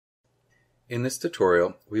In this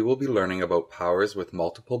tutorial, we will be learning about powers with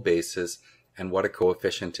multiple bases and what a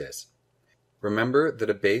coefficient is. Remember that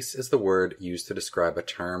a base is the word used to describe a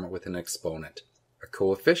term with an exponent. A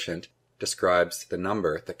coefficient describes the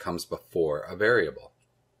number that comes before a variable.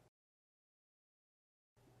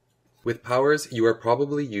 With powers, you are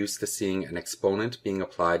probably used to seeing an exponent being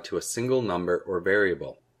applied to a single number or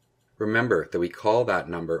variable. Remember that we call that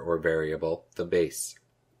number or variable the base.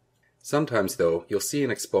 Sometimes, though, you'll see an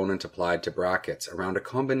exponent applied to brackets around a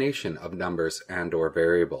combination of numbers and/or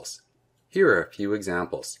variables. Here are a few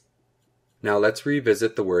examples. Now let's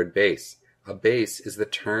revisit the word base. A base is the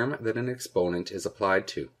term that an exponent is applied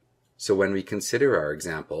to. So when we consider our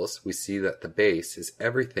examples, we see that the base is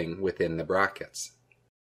everything within the brackets.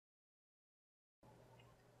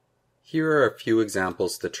 Here are a few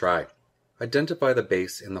examples to try. Identify the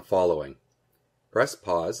base in the following. Press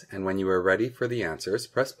pause, and when you are ready for the answers,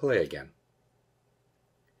 press play again.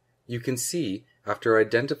 You can see, after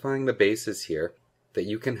identifying the bases here, that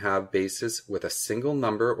you can have bases with a single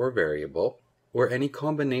number or variable, or any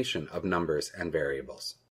combination of numbers and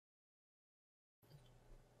variables.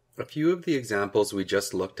 A few of the examples we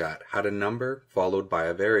just looked at had a number followed by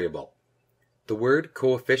a variable. The word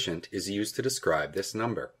coefficient is used to describe this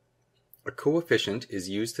number. A coefficient is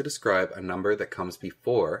used to describe a number that comes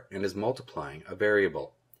before and is multiplying a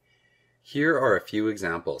variable. Here are a few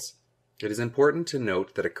examples. It is important to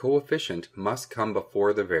note that a coefficient must come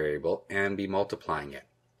before the variable and be multiplying it.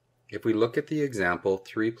 If we look at the example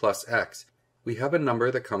 3 plus x, we have a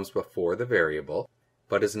number that comes before the variable,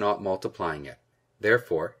 but is not multiplying it.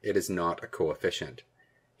 Therefore, it is not a coefficient.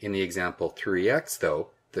 In the example 3x,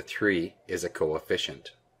 though, the 3 is a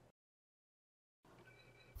coefficient.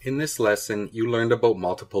 In this lesson, you learned about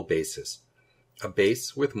multiple bases, a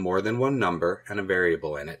base with more than one number and a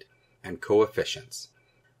variable in it, and coefficients,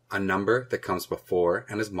 a number that comes before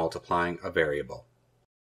and is multiplying a variable.